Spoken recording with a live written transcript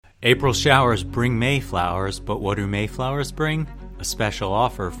April showers bring May flowers, but what do May flowers bring? A special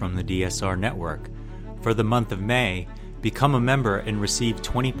offer from the DSR network. For the month of May, become a member and receive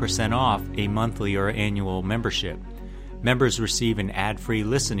 20% off a monthly or annual membership. Members receive an ad-free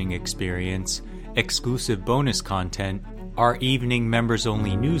listening experience, exclusive bonus content, our evening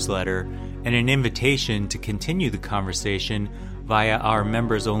members-only newsletter, and an invitation to continue the conversation via our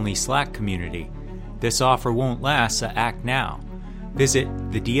members-only Slack community. This offer won't last, so act now. Visit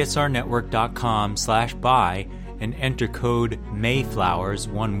thedsrnetwork.com/buy and enter code MAYFLOWERS,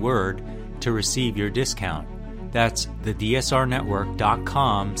 one word, to receive your discount. That's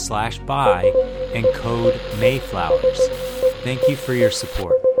thedsrnetwork.com/buy and code MAYFLOWERS. Thank you for your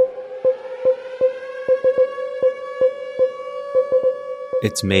support.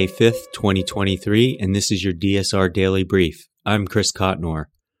 It's May 5th, 2023, and this is your DSR Daily Brief. I'm Chris Cotnor.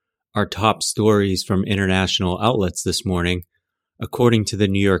 Our top stories from international outlets this morning. According to the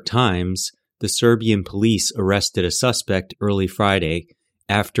New York Times, the Serbian police arrested a suspect early Friday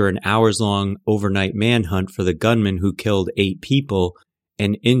after an hours-long overnight manhunt for the gunman who killed 8 people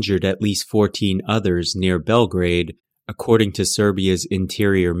and injured at least 14 others near Belgrade, according to Serbia's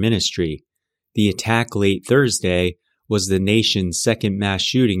Interior Ministry. The attack late Thursday was the nation's second mass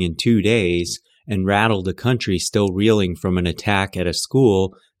shooting in 2 days and rattled a country still reeling from an attack at a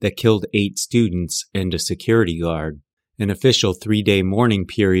school that killed 8 students and a security guard. An official 3-day mourning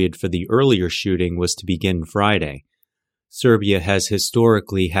period for the earlier shooting was to begin Friday. Serbia has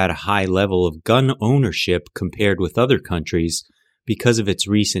historically had a high level of gun ownership compared with other countries because of its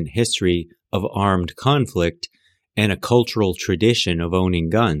recent history of armed conflict and a cultural tradition of owning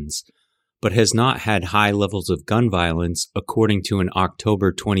guns, but has not had high levels of gun violence, according to an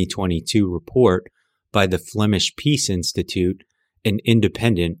October 2022 report by the Flemish Peace Institute, an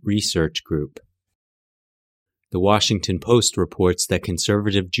independent research group. The Washington Post reports that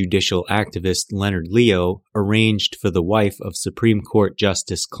conservative judicial activist Leonard Leo arranged for the wife of Supreme Court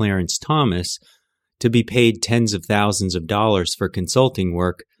Justice Clarence Thomas to be paid tens of thousands of dollars for consulting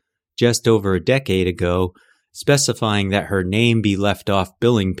work just over a decade ago, specifying that her name be left off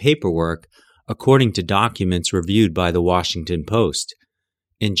billing paperwork, according to documents reviewed by the Washington Post.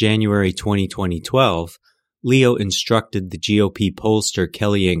 In January 2012, Leo instructed the GOP pollster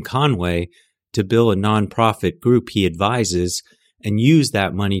Kellyanne Conway to bill a nonprofit group he advises and use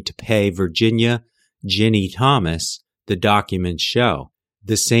that money to pay Virginia Ginny Thomas, the documents show.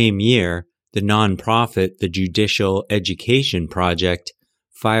 The same year, the nonprofit, the Judicial Education Project,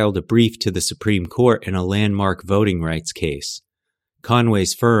 filed a brief to the Supreme Court in a landmark voting rights case.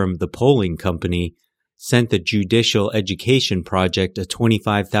 Conway's firm, the polling company, sent the Judicial Education Project a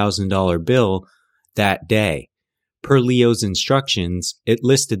 $25,000 bill that day. Per Leo's instructions, it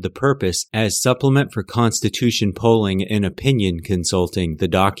listed the purpose as supplement for Constitution polling and opinion consulting, the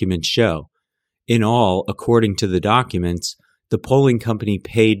documents show. In all, according to the documents, the polling company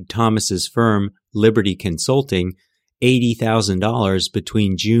paid Thomas's firm, Liberty Consulting, $80,000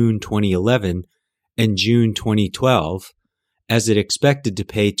 between June 2011 and June 2012, as it expected to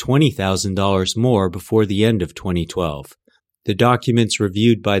pay $20,000 more before the end of 2012. The documents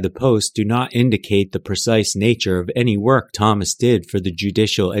reviewed by the Post do not indicate the precise nature of any work Thomas did for the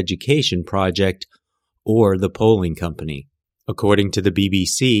Judicial Education Project or the polling company. According to the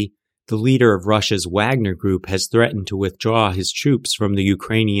BBC, the leader of Russia's Wagner group has threatened to withdraw his troops from the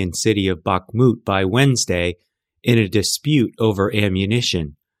Ukrainian city of Bakhmut by Wednesday in a dispute over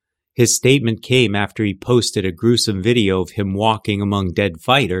ammunition. His statement came after he posted a gruesome video of him walking among dead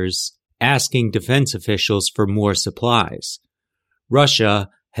fighters, asking defense officials for more supplies. Russia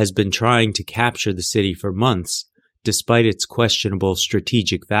has been trying to capture the city for months, despite its questionable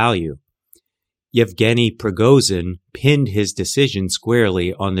strategic value. Yevgeny Prigozhin pinned his decision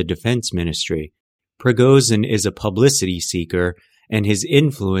squarely on the defense ministry. Prigozhin is a publicity seeker, and his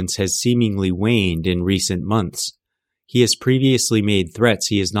influence has seemingly waned in recent months. He has previously made threats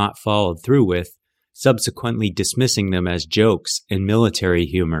he has not followed through with, subsequently dismissing them as jokes and military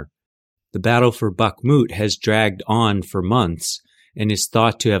humor. The battle for Bakhmut has dragged on for months and is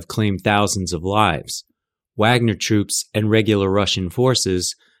thought to have claimed thousands of lives. Wagner troops and regular Russian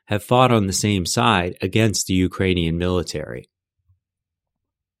forces have fought on the same side against the Ukrainian military.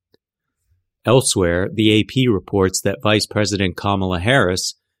 Elsewhere, the AP reports that Vice President Kamala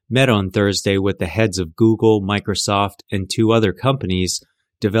Harris met on Thursday with the heads of Google, Microsoft, and 2 other companies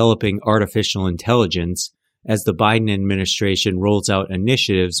developing artificial intelligence as the Biden administration rolls out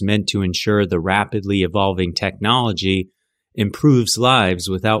initiatives meant to ensure the rapidly evolving technology improves lives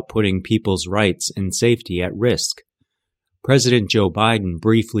without putting people's rights and safety at risk. President Joe Biden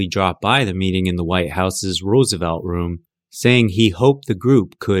briefly dropped by the meeting in the White House's Roosevelt Room, saying he hoped the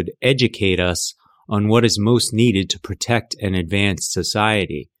group could educate us on what is most needed to protect and advance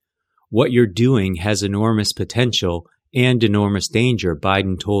society. What you're doing has enormous potential and enormous danger,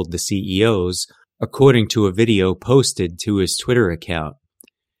 Biden told the CEOs, according to a video posted to his Twitter account.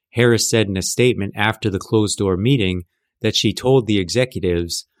 Harris said in a statement after the closed-door meeting that she told the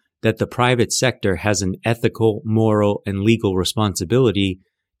executives that the private sector has an ethical, moral, and legal responsibility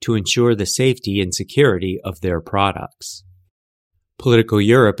to ensure the safety and security of their products. Politico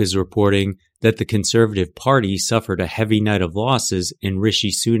Europe is reporting that the Conservative Party suffered a heavy night of losses in Rishi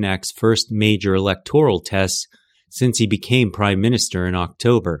Sunak's first major electoral test since he became Prime Minister in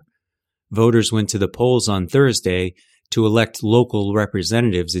October. Voters went to the polls on Thursday to elect local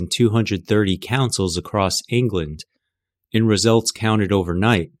representatives in 230 councils across England. In results counted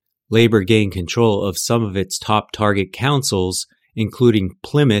overnight, Labour gained control of some of its top target councils, including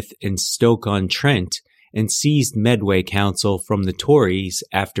Plymouth and Stoke-on-Trent, and seized Medway Council from the Tories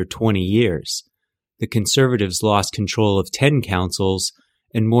after 20 years. The Conservatives lost control of 10 councils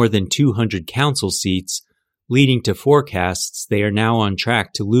and more than 200 council seats, leading to forecasts they are now on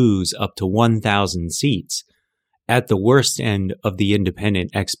track to lose up to 1,000 seats, at the worst end of the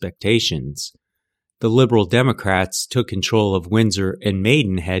independent expectations. The Liberal Democrats took control of Windsor and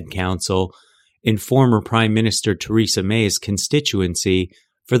Maidenhead Council in former Prime Minister Theresa May's constituency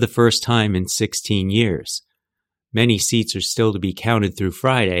for the first time in 16 years. Many seats are still to be counted through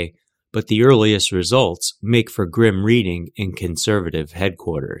Friday, but the earliest results make for grim reading in Conservative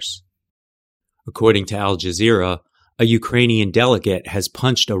headquarters. According to Al Jazeera, a Ukrainian delegate has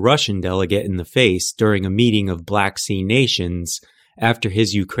punched a Russian delegate in the face during a meeting of Black Sea nations after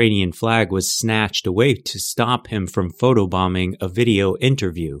his Ukrainian flag was snatched away to stop him from photobombing a video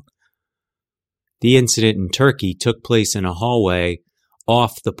interview. The incident in Turkey took place in a hallway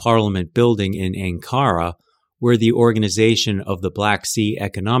off the Parliament building in Ankara, where the organization of the Black Sea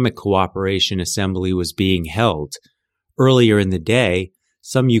Economic Cooperation Assembly was being held. Earlier in the day,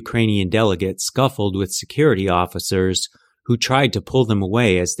 some Ukrainian delegates scuffled with security officers who tried to pull them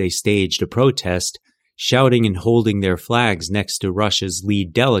away as they staged a protest, shouting and holding their flags next to Russia's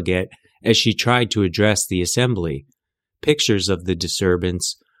lead delegate as she tried to address the assembly. Pictures of the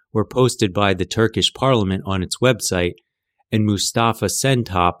disturbance were posted by the Turkish parliament on its website, and Mustafa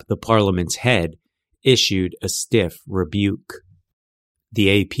Sentop, the parliament's head, issued a stiff rebuke.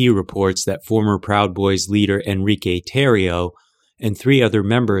 The AP reports that former Proud Boys leader Enrique Tarrio and 3 other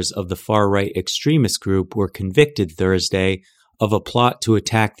members of the far-right extremist group were convicted Thursday of a plot to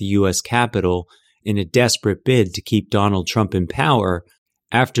attack the U.S. Capitol in a desperate bid to keep Donald Trump in power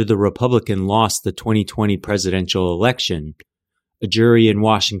after the Republican lost the 2020 presidential election. A jury in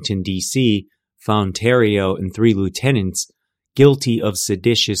Washington, D.C. found Tarrio and 3 lieutenants guilty of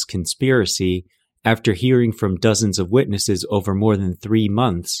seditious conspiracy after hearing from dozens of witnesses over more than 3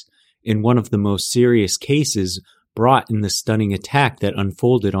 months in one of the most serious cases brought in the stunning attack that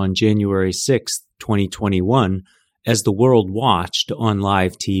unfolded on January 6, 2021, as the world watched on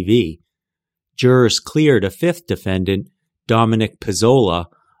live TV. Jurors cleared a 5th defendant, Dominic Pizzola,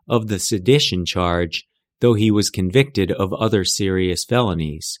 of the sedition charge, though he was convicted of other serious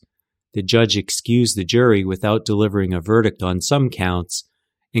felonies. The judge excused the jury without delivering a verdict on some counts,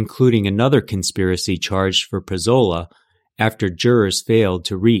 including another conspiracy charge for Pizzola, after jurors failed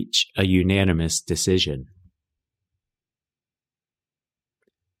to reach a unanimous decision.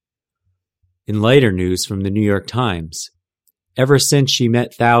 In lighter news from the New York Times, ever since she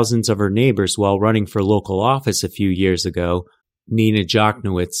met thousands of her neighbors while running for local office a few years ago, Nina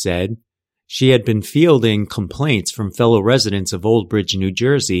Jochnowitz said, she had been fielding complaints from fellow residents of Old Bridge, New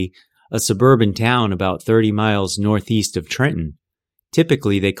Jersey, a suburban town about 30 miles northeast of Trenton.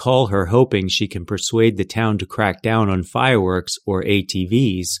 Typically, they call her hoping she can persuade the town to crack down on fireworks or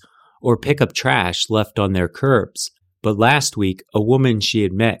ATVs, or pick up trash left on their curbs. But last week, a woman she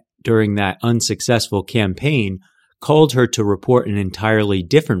had met during that unsuccessful campaign called her to report an entirely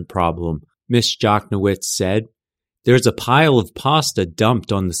different problem. Miss Jochnowitz said, "There's a pile of pasta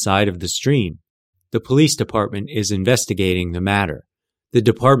dumped on the side of the stream. The police department is investigating the matter." The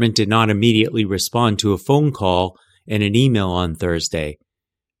department did not immediately respond to a phone call and an email on Thursday.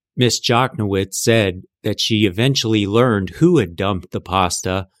 Miss Jochnowitz said that she eventually learned who had dumped the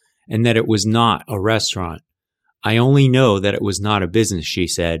pasta and that it was not a restaurant. "I only know that it was not a business," she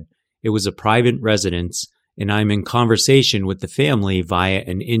said. "It was a private residence, and I'm in conversation with the family via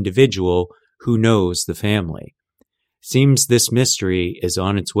an individual who knows the family." Seems this mystery is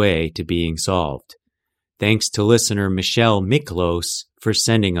on its way to being solved. Thanks to listener Michelle Miklos for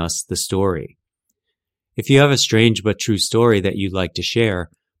sending us the story. If you have a strange but true story that you'd like to share,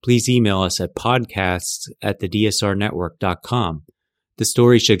 please email us at podcasts@thedsrnetwork.com. The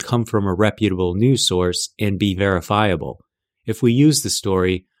story should come from a reputable news source and be verifiable. If we use the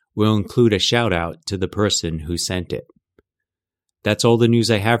story, we'll include a shout out to the person who sent it. That's all the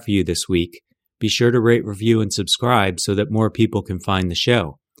news I have for you this week. Be sure to rate, review, and subscribe so that more people can find the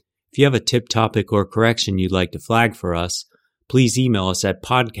show. If you have a tip, topic, or correction you'd like to flag for us, please email us at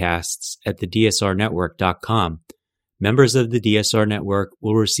podcasts@thedsrnetwork.com. Members of the DSR Network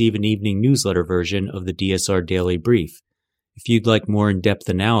will receive an evening newsletter version of the DSR Daily Brief. If you'd like more in-depth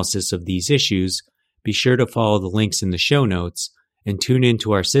analysis of these issues, be sure to follow the links in the show notes and tune in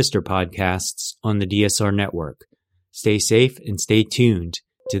to our sister podcasts on the DSR Network. Stay safe and stay tuned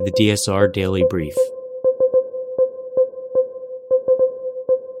to the DSR Daily Brief.